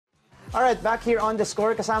Alright, back here on The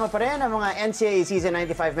Score. Kasama pa rin ang mga NCAA Season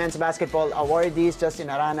 95 Men's Basketball Awardees,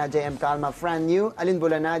 Justin Arana, JM Calma, Fran Yu, Alin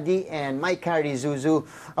Bulanadi, and Mike Harry Zuzu.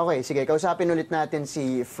 Okay, sige, kausapin ulit natin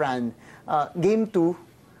si Fran. Game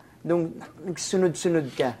 2, nung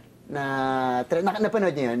nagsunod-sunod ka,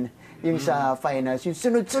 napanood niyo yun? Yung sa finals, yung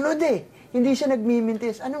sunod-sunod eh. Hindi siya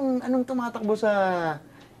nagmimintis. Anong tumatakbo sa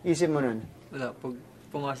isip mo nun? Wala, pag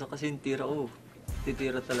pumasok kasi yung tira ko,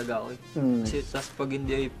 titira talaga ako eh. Kasi tas pag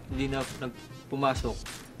hindi na pumasok,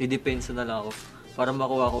 i-depensa na lang ako para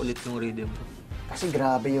makuha ko ulit yung rhythm ko. Kasi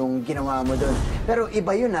grabe yung ginawa mo doon. Pero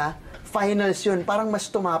iba yun finals yun. Parang mas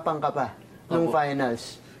tumapang ka pa nung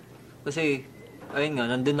finals. Kasi, ayun nga,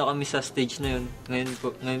 nandun na kami sa stage na yun.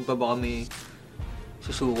 Ngayon pa ba kami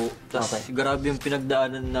susuko. Tapos grabe yung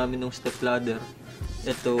pinagdaanan namin ng step ladder.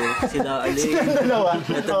 Ito, sina Aling. Silang dalawa.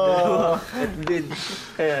 Ito dalawa. Ito din.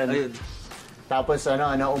 Ayun. Tapos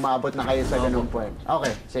umabot na kayo sa ganung point.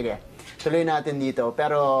 Okay, sige. Tuloy natin dito.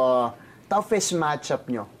 Pero toughest matchup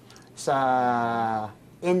nyo sa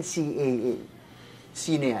NCAA.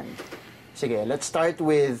 Sino yan? Sige, let's start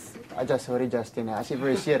with sorry Justin kasi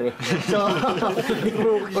first year eh. So,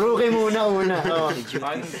 rookie muna.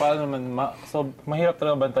 Paano naman, mahirap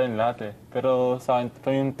talaga bantayan lahat eh. Pero sa akin, ito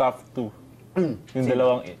yung top 2. Yung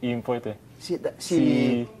dalawang import eh.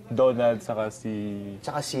 Si Donald saka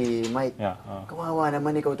si Mike. Yeah, Kawawa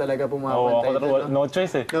naman ikaw talaga pumapantay. No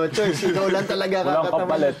choice eh. No choice. Ikaw lang talaga walang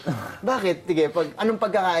kapalit. Bakit? Sige, anong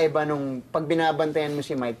pagkakaiba nung pag binabantayan mo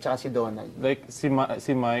si Mike tsaka si Donald? Like, si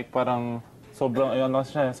Mike parang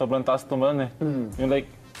sobrang taas tumalon eh. Yung like,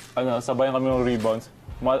 sabayan kami ng rebounds.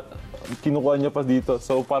 Kinukuha niya pa dito.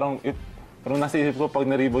 So parang nasa isip ko, pag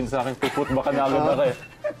na-rebound sa akin, puput baka namin ako eh.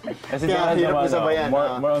 Kasi Donald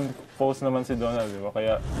naman, more on post naman si Donald, di ba?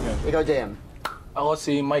 Kaya, yun. Ikaw, JM? Ako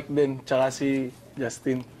si Mike din, tsaka si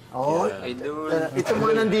Justin. Idol. Ito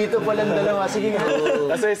mga nandito palang dalawa. Sige nga.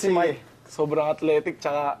 Kasi si Mike, sobrang athletic,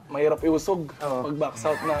 tsaka mahirap iusog. Pag box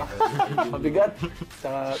out na mabigat.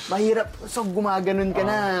 Tsaka, mahirap. So, gumaganon ka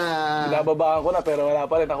na. Binababaan ko na, pero wala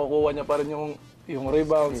pa rin. Nakukuha niya pa rin yung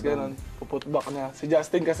rebounds, ganun. Puputback niya. Si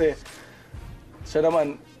Justin kasi, siya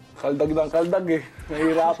naman, kaldag ng kaldag eh.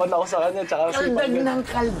 Nahihirapan ako sa kanya. Kaldag ng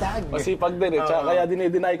kaldag? Masipag din eh. Tsaka kaya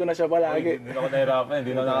dinideny ko na siya palagi. Hindi ako nahihirapan eh.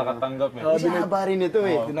 Hindi na nakakatanggap eh. Haba rin ito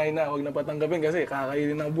eh. Deny na. Huwag na patanggapin kasi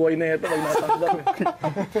kakainin ng buhay na ito pag natanggap eh.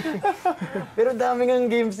 Pero dami ng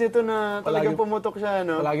games nito na talagang pumutok siya,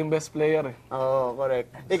 no? Palaging best player eh. Oo, correct.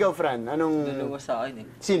 Ikaw, Fran, anong... Dalawa sa akin eh.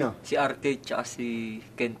 Sino? Si RK tsaka si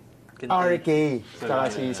Kent. RK, tsaka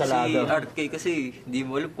si Salado. Si RK kasi hindi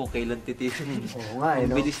mo alam kung kailan titirin. Oo nga eh,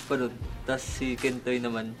 no? Bilis pa nun. Tapos si Kentoy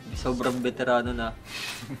naman, sobrang veterano na.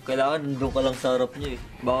 Kailangan nandun ka lang sa harap niya eh.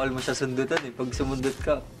 Bawal mo siya sundutan eh. Pag sumundot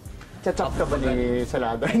ka. Chachap ka ba ni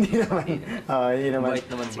Salado? Hindi naman. Hindi naman. Bait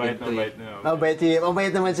naman si Kentoy.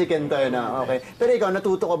 Mabait naman si Kentoy na. Okay. Pero ikaw,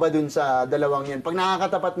 natuto ka ba dun sa dalawang yun? Pag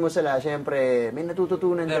nakakatapat mo sila, syempre, may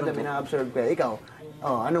natututunan ka na, may na-absorb ka. Ikaw,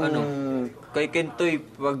 kay Kentoy,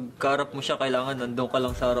 pag kaharap mo siya, kailangan nandun ka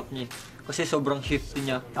lang sa harap niya. Kasi sobrang shifty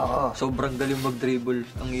niya. Sobrrang galing mag-dribble.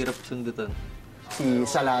 Ang hirap sundutan. Si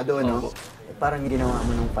Salado, no? Parang ginawa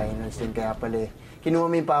mo ng finals din, kaya pala kinuha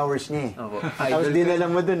mo yung powers niya eh. Tapos dinala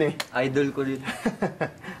mo dun eh. Idol ko din.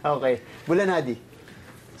 Okay. Bulanadi.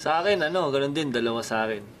 Sa akin, ganun din, dalawa sa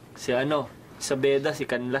akin. Sa Beda, si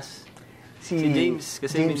Canlas. Si James.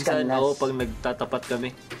 Kasi James minsan Canlas. ako pag nagtatapat kami.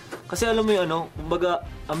 Kasi alam mo yung kumbaga,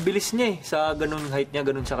 ang bilis niya eh. Sa ganun height niya,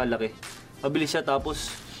 ganun siya kalaki. Mabilis siya,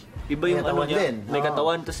 tapos iba yung niya. Din. May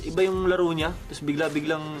katawan, tapos iba yung laro niya. Tapos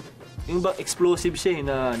bigla-biglang, yung explosive siya eh,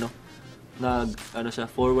 na siya,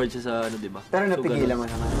 forward siya sa di ba? Pero napigilan mo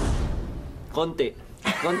naman. Konti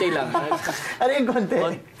lang. Ano yung konti?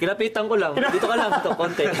 Kinapitan ko lang. Dito ka lang,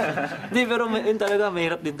 konti. Hindi, pero yun talaga,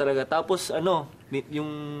 mahirap din talaga. Tapos yung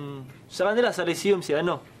sa kanila, sa resume, si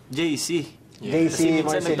JC. Kasi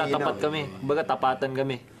minsan nagtatapat kami. Kumbaga, tapatan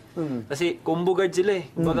kami. Kasi combo guard sila eh.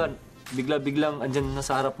 Kumbaga, bigla-biglang andyan na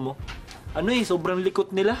sa harap mo. Sobrang likot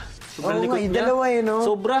nila. Sobrang likot niya. Dalawa eh, no?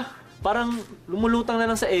 Sobra. Parang lumulutang na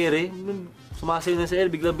lang sa ere. Sumasayo na sa ere,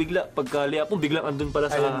 bigla-bigla. Pagkali ako, biglang andun pala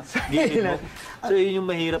sa gilid mo. So, yun yung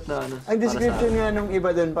mahirap na Ang description nga nung iba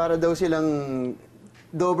dun, para daw silang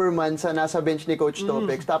Doberman sa nasa bench ni Coach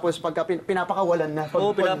Topex. Tapos pagka pinapakawalan na.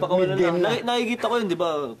 Pinapakawalan na. Nakikita ko yun, di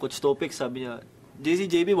ba? Coach Topex, sabi niya,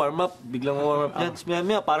 JB, warm up. Biglang warm up yan. Tapos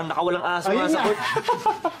maya, parang nakawalang aso nga sa court.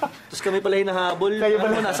 Tapos kami pala hinahabol.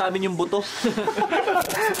 Nasa amin yung buto.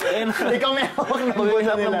 Ikaw may hawak ng buto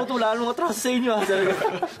nila. Buto, wala nung atraso sa inyo.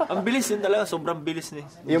 Ang bilis yun talaga. Sobrang bilis ni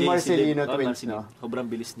yung Marcelino twins, no? Sobrang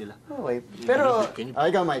bilis nila. Okay. Pero,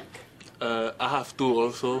 ikaw Mike. I have two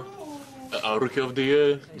also. our Rookie of the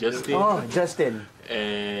Year, Justin. Oh, Justin.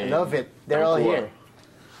 And Love it. They're all Tankua. here.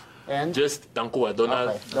 And? Just Tankua,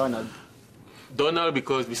 Donald. Okay, Donald. Donald,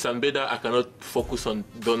 because with San Beda, I cannot focus on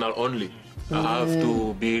Donald only. I have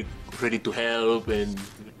to be ready to help and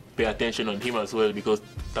pay attention on him as well, because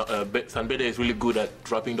San Beda is really good at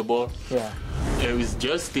dropping the ball. Yeah. And with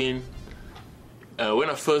Justin, when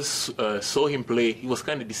I first saw him play, he was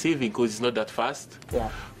kind of deceiving because he's not that fast. Yeah.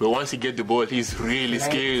 But once he gets the ball, he's really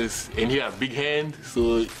skills, and he has big hand.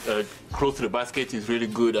 So close to the basket, he's really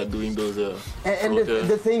good at doing those. And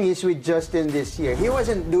the thing is with Justin this year, he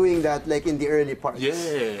wasn't doing that like in the early parts. Yeah,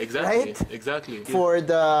 exactly. Right? Exactly. For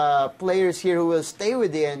the players here who will stay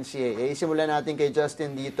with the NCAA, simulan natin kay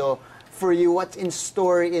Justin dito. For you, what's in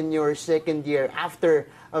store in your second year after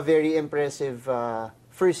a very impressive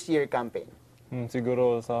first-year campaign?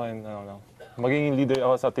 Siguro sa akin, magiging leader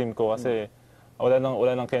ako sa team ko kasi wala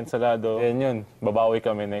nang Kent Salado. And yun, babawi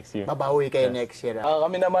kami next year. Babawi kayo next year.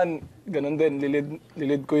 Kami naman, ganun din.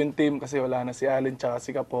 Lilid ko yung team kasi wala na si Allen tsaka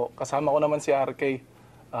si Kapo. Kasama ko naman si RK.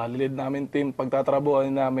 Lilid namin team,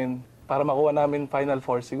 pagtatrabuhan namin para makuha namin Final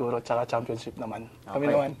Four siguro tsaka championship naman. Kami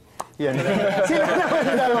naman. Yan. Sila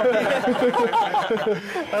naman.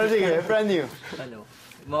 Sige, Fran Yu.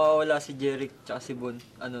 Mawawala si Jeric tsaka si Bon,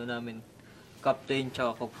 namin. Captain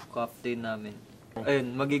tsaka captain namin.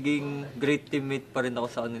 Ayun, magiging great teammate pa rin ako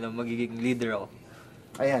sa kanila, magiging leader ako.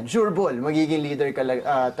 Ayan, sure ball, magiging leader ka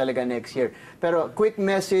talaga next year. Pero quick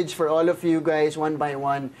message for all of you guys, one by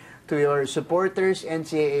one, to your supporters,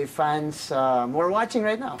 NCAA fans who are watching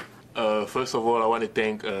right now. First of all, I want to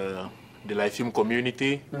thank the Lyceum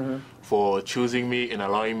community for choosing me and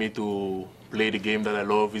allowing me to play the game that I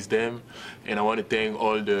love with them. And I want to thank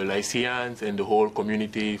all the Lyceans and the whole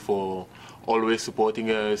community for always supporting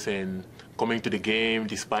us and coming to the game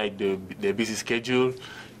despite their busy schedule.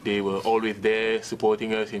 They were always there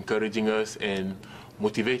supporting us, encouraging us, and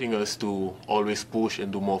motivating us to always push and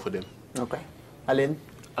do more for them. Okay. Alin?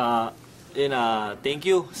 Thank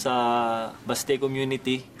you sa Baste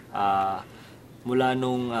community. Mula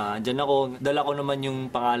nung dyan ako, dala ko naman yung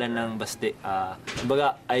pangalan ng Baste.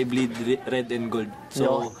 Kumbaga, I bleed red and gold.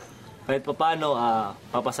 So, kahit pa paano,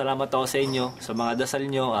 papasalamat ako sa inyo, sa mga dasal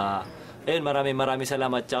nyo. Ayun, maraming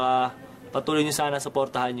salamat. Tsaka, patuloy nyo sana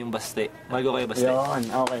supportahan yung Baste. Mahal ko kayo, Baste. Yun,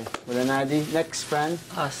 okay. Wala na di. Next, Fran.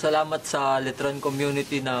 Salamat sa Letran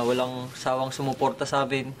community na walang sawang sumuporta sa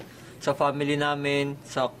amin, sa family namin,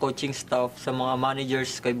 sa coaching staff, sa mga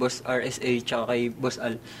managers, kay Boss RSA, tsaka kay Boss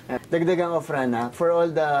Al. Dagdagan ko, Fran, for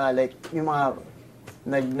all the, like, yung mga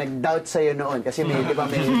nag-doubt sa'yo noon kasi may, di ba,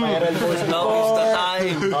 may viral post Now is the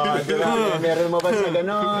time. Di ba, meron mo ba sa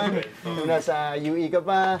ganon? Nung nasa UE ka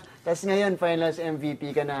pa. Tapos ngayon, finals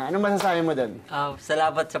MVP ka na. Anong masasabi mo doon?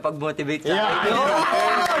 Salamat sa pag-motivate sa akin.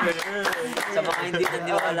 Sa mga hindi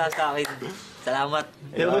naniwala sa akin. Salamat.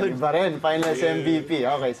 Iba rin, finals MVP.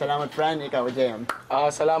 Okay, salamat, Fran. Ikaw, JM.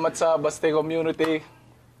 Salamat sa Baste community.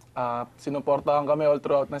 Sinuportahan kami all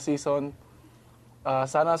throughout na season.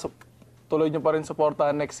 Sana tuloy nyo pa rin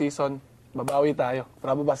supportahan next season. Babawi tayo.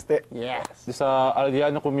 Bravo Baste. Yes. Sa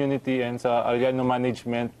Arellano community and sa Arellano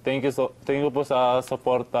management, thank you po sa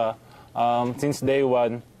suporta. Since day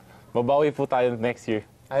one, babawi po tayo next year.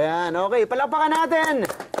 Ayan, okay. Palakpakan natin!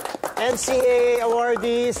 NCAA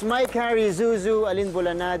awardees, Mike Harry Zuzu, Alin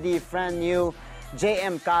Bulanadi, Fran Yu,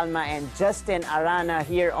 JM Calma, and Justin Arana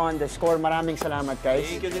here on The Score. Maraming salamat, guys.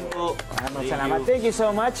 Thank you din po. Salamat. Thank you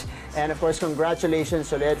so much. And of course, congratulations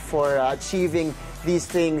ulit for achieving these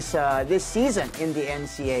things this season in the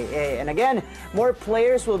NCAA. And again, more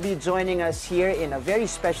players will be joining us here in a very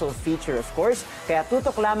special feature, of course. Kaya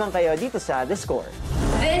tutok lamang kayo dito sa The Score.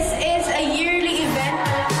 This is a yearly event.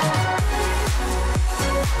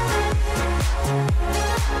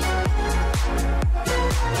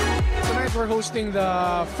 Tonight we're hosting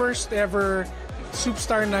the first ever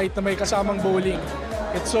Superstar Night na may kasamang bowling.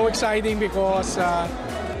 It's so exciting because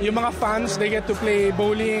yung mga fans, they get to play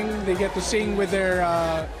bowling, they get to sing with their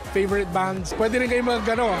favorite bands. Pwede rin kayo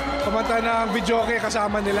kumanta ng videoke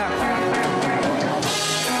kasama nila.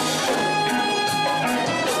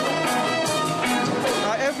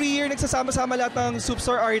 Every year, nagsasama-sama lahat ng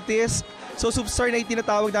Superstar artists. So, Superstar Night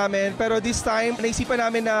tinatawag namin. Pero this time, naisipan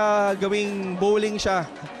namin na gawing bowling siya.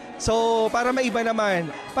 So, para maiba naman.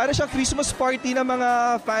 Para siyang Christmas party ng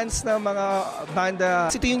mga fans ng mga banda.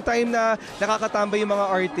 Ito yung time na nakakatambay yung mga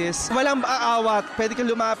artists. Walang aawat. Pwede kang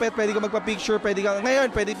lumapit, pwede kang magpa-picture, ngayon,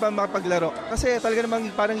 pwede pa makapaglaro. Kasi talaga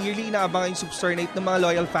namang parang yearly inaabangan yung Superstar Night ng mga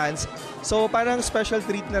loyal fans. So, parang special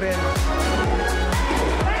treat na rin.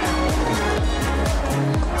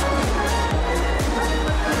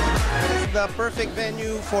 the perfect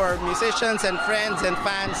venue for musicians and friends and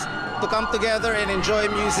fans to come together and enjoy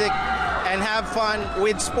music and have fun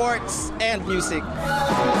with sports and music.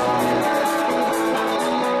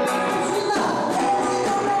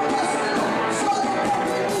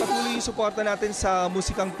 Patuloy yung suporta natin sa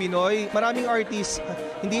musikang Pinoy. Maraming artists,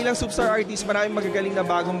 hindi lang superstar artists, maraming magagaling na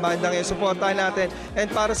bagong banda ngayon. Suportahan natin and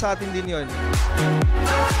para sa atin din yun.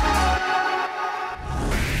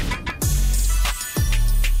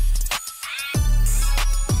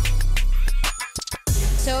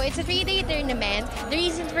 So it's a 3-day tournament. The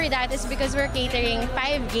reason for that is because we're catering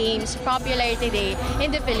 5 games popular today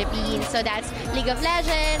in the Philippines. So that's League of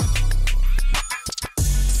Legends,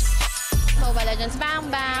 Mobile Legends Bang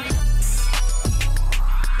Bang,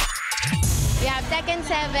 we have Tekken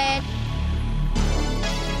 7,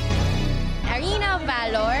 Arena of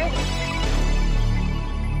Valor.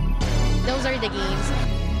 Those are the games.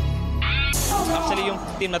 Actually, yung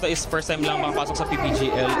team na to is first time lang makapasok sa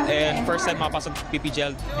PPGL and first time makapasok sa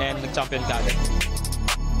PPGL and nag-champion kagad.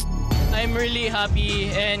 I'm really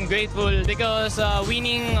happy and grateful because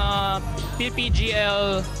winning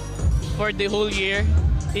PPGL for the whole year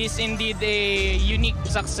is indeed a unique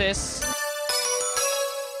success.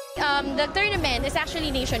 The tournament is actually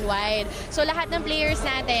nationwide. So lahat ng players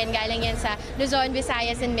natin, galing yan sa Luzon,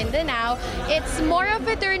 Visayas, and Mindanao. It's more of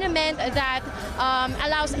a tournament that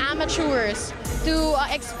allows amateurs to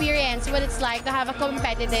experience what it's like to have a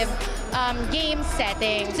competitive game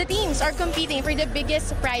setting. The teams are competing for the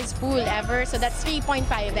biggest prize pool ever, so that's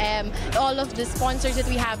 3.5M. All of the sponsors that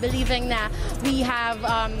we have believing na we have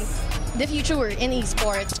the future in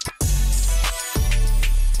esports.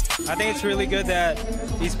 I think it's really good that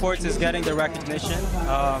esports is getting the recognition.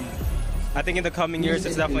 I think in the coming years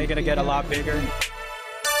it's definitely going to get a lot bigger.